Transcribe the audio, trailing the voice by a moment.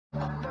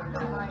Yeah,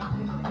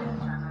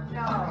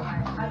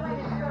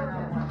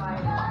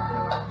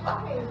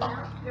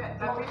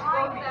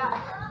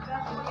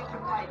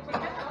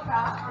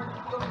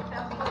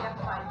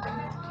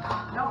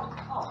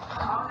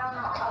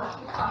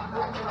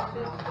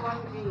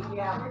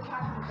 we're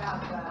talking about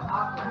the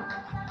opera.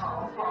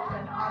 It's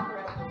an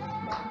opera.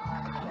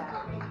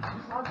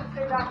 I'll just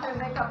stay back here and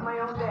make up my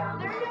own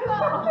dance. There you go.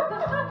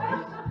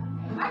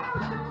 I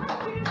know,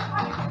 she's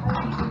like,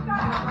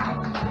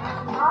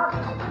 I'll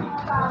just keep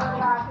following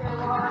back here,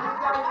 Laura. You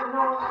guys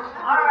know.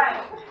 All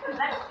right,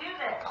 let's do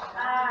this.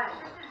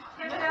 This is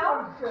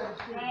Tibadaux,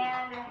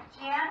 and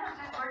Jan was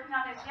just working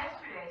on this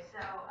yesterday,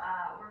 so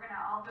we're going to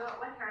all do it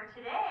with her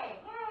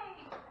today.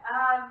 Yay!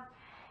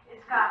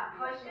 It's got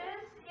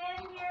bushes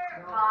in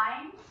here,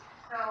 vines,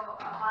 so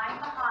a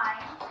vine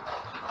behind.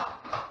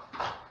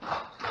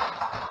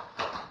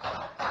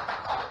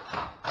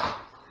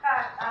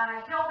 Got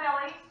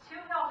hillbillies,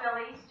 two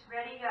hillbillies,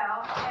 ready to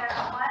go. And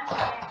 1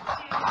 and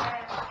 2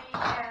 and 3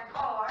 and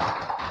 4.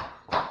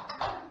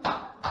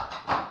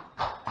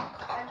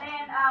 And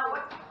then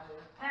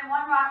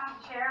one rocking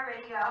chair,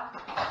 ready to go.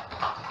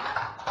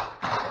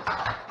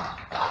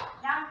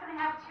 Now it's going to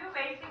have two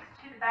basics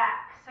to the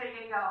back. So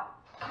you go.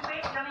 Two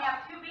basics, you only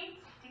have 2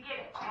 beats to get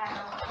it. And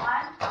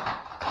 1.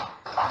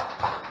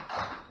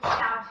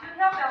 Now 2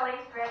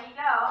 hillbillies, ready to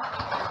go.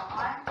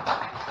 1,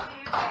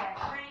 2, and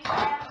 3,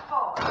 and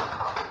 4.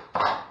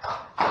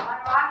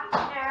 One rocking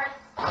chair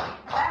in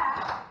the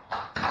back.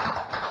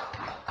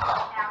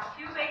 Now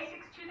 2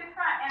 basics to the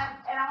front.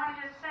 And I want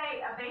to just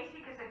say a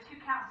basic is a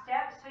 2-count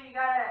step, so you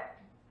gotta,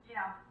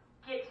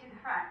 get to the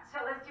front. So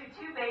let's do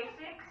 2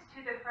 basics to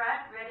the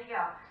front, ready to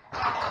go.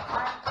 1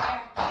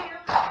 and 2.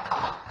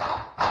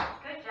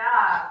 Good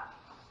job.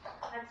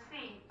 Let's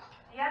see.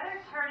 The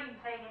other turning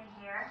thing in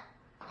here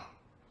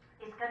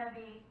is going to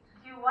be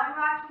do 1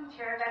 rocking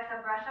chair. That's a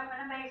brush up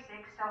and a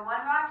basic. So 1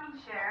 rocking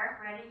chair,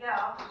 ready to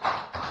go.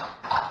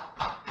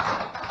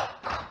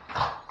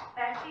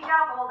 Fancy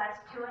double, that's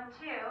 2 and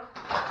 2.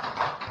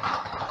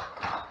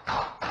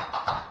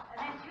 And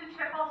then 2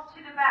 triples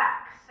to the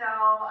back. So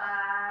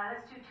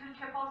let's do 2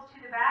 triples to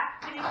the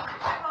back. Finish the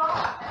triples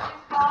at this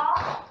ball.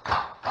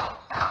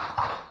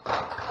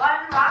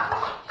 1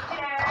 rocking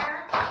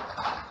chair.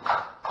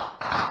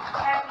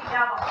 Fancy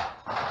double.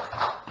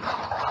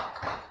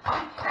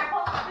 2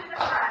 triples to the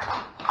front.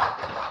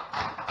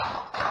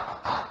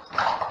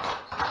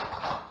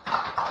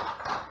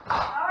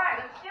 All right,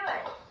 let's do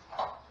it.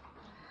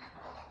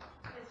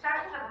 It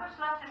starts with a push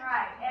left and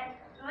right. And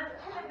listen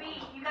to the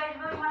beat. You guys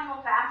really want to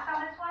go fast on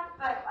this one,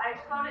 but I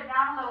slowed it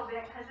down a little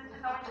bit because it's